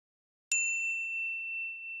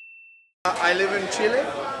I live in Chile.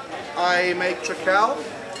 I make TRAKAL.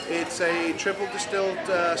 It's a triple distilled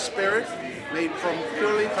spirit made from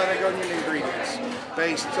purely Patagonian ingredients,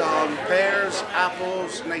 based on pears,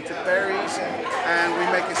 apples, native berries, and we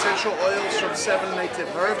make essential oils from 7 native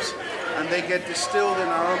herbs, and they get distilled in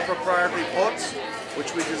our own proprietary pots,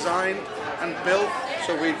 which we designed and built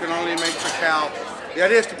so we can only make TRAKAL. The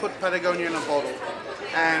idea is to put Patagonia in a bottle,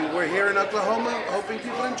 and we're here in Oklahoma hoping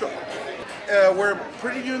people enjoy. We're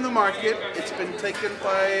pretty new in the market. It's been taken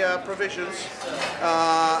by Provisions,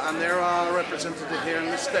 and they're our representative here in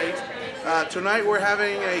the state. Tonight we're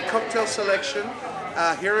having a cocktail selection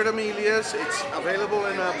here at Amelia's. It's available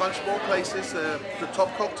in a bunch more places, the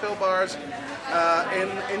top cocktail bars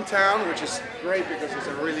in town, which is great because it's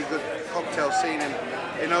a really good cocktail scene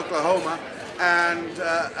in Oklahoma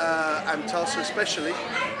and Tulsa especially.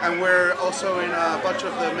 And we're also in a bunch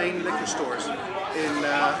of the main liquor stores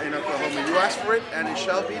in Oklahoma. You ask for it and it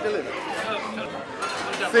shall be delivered.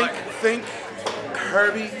 Think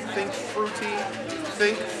herby, think fruity,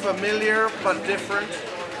 think familiar but different.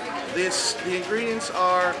 The ingredients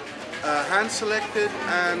are hand selected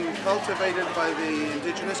and cultivated by the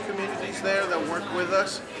indigenous communities there that work with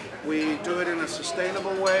us. We do it in a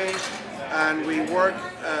sustainable way, and we work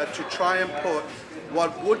to try and put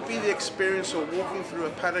what would be the experience of walking through a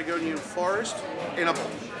Patagonian forest in a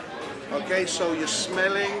bottle. Okay, so you're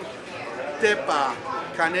smelling tepa,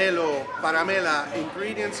 canelo, paramela,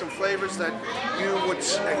 ingredients and flavors that you would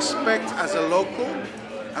expect as a local,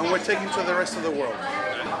 and we're taking to the rest of the world.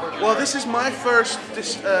 Well, this is my first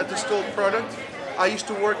distilled product. I used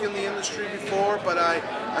to work in the industry before, but I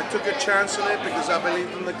took a chance on it because I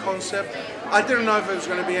believed in the concept. I didn't know if it was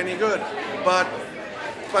going to be any good, but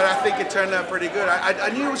I think it turned out pretty good. I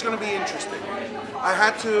knew it was going to be interesting. I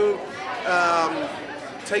had to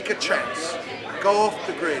take a chance, go off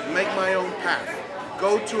the grid, make my own path,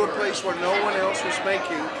 go to a place where no one else was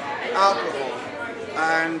making alcohol,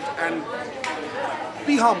 and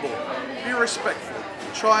be humble, be respectful,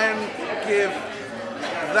 try and give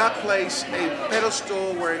that place a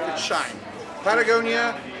pedestal where it could shine.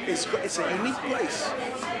 Patagonia it's a unique place.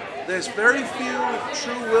 There's very few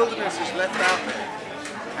true wildernesses left out there,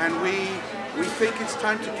 and we think it's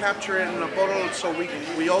time to capture it in a bottle. So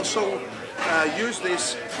we also use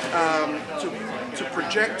this to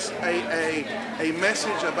project a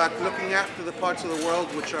message about looking after the parts of the world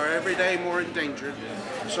which are every day more endangered.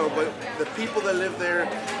 So, but the people that live there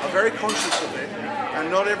are very conscious of it, and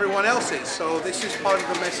not everyone else is. So this is part of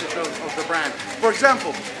the message of the brand. For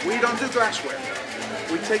example, we don't do glassware.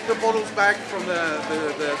 We take the bottles back from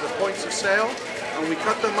the points of sale, and we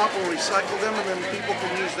cut them up and recycle them, and then people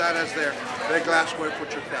can use that as their glassware for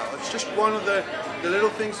TRAKAL. It's just one of the little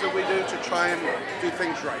things that we do to try and do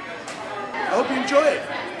things right. I hope you enjoy it,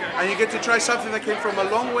 and you get to try something that came from a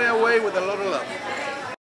long way away with a lot of love.